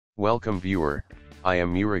Welcome viewer, I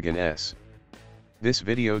am Murugan S. This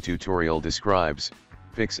video tutorial describes,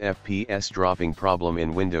 fix FPS dropping problem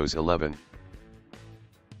in Windows 11.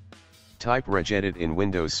 Type regedit in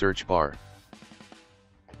Windows search bar.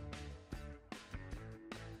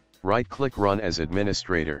 Right-click Run as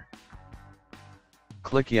administrator.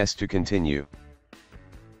 Click Yes to continue.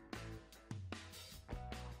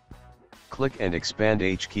 Click and expand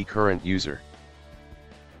H key current user.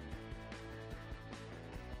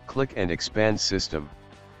 Click and expand system.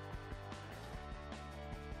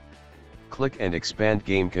 Click and expand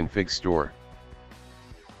game config store.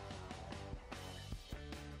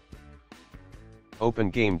 Open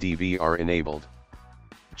game DVR enabled.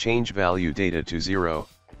 Change value data to 0,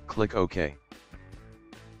 click OK.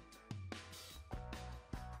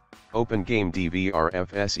 Open game DVR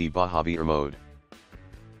FSE behavior mode.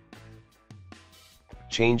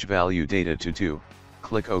 Change value data to 2,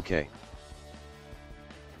 click OK.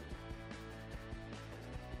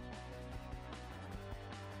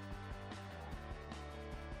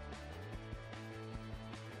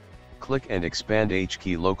 Click and expand H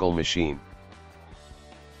key local machine.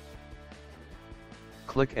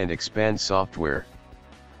 Click and expand software.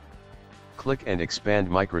 Click and expand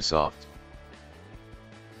Microsoft.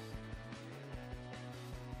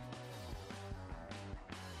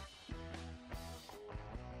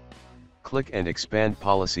 Click and expand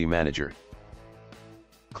Policy Manager.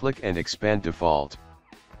 Click and expand Default.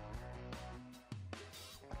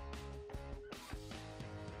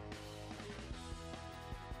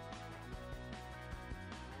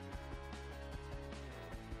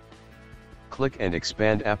 Click and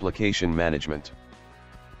expand Application Management.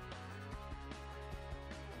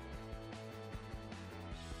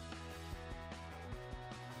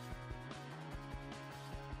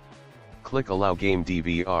 Click Allow Game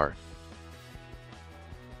DVR.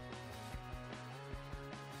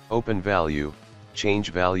 Open value,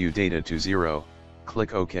 change value data to 0,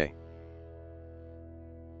 click OK.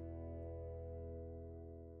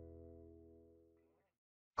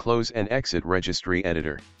 Close and exit Registry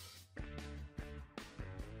Editor.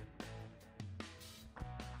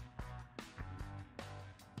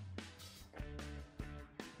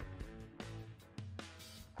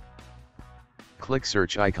 Click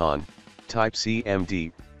search icon, type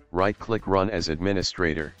CMD, right-click Run as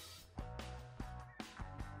administrator.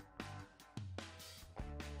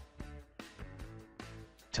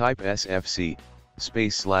 Type SFC,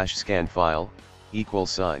 /scan file, =.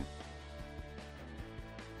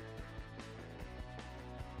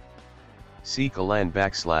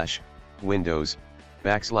 /lan \Windows,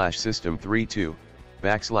 \System32,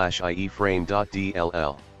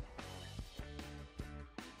 /IEFrame.dll.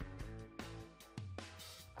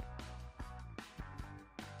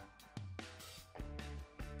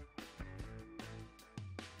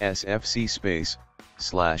 SFC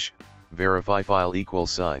 / verify file =.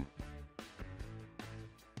 /lan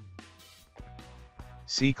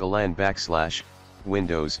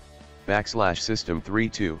 \Windows,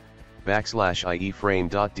 \System32,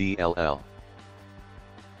 /IEFrame.dll.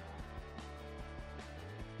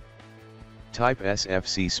 Type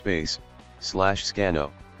SFC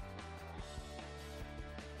 /scano.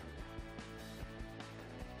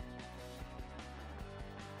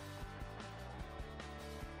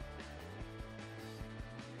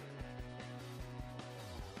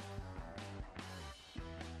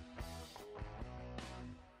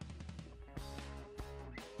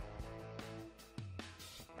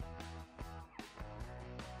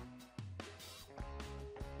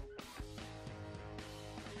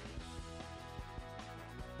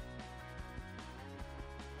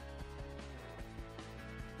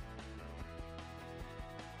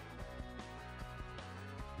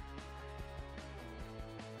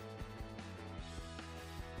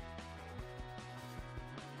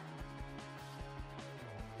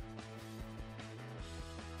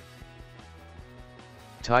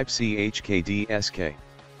 Type chkdsk.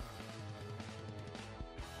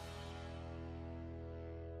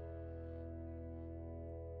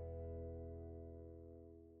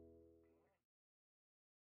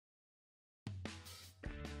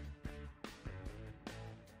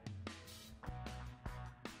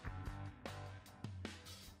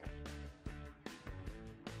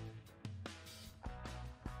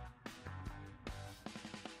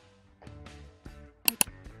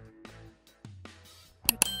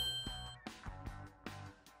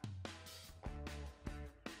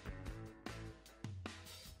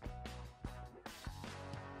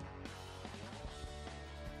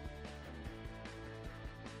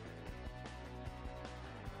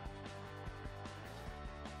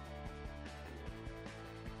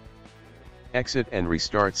 Exit and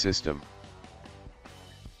restart system.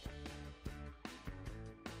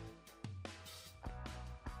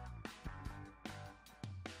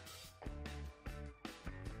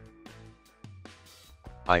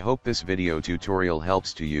 I hope this video tutorial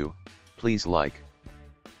helps to you. Please like,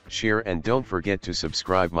 share and don't forget to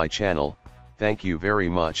subscribe my channel. Thank you very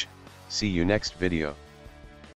much. See you next video.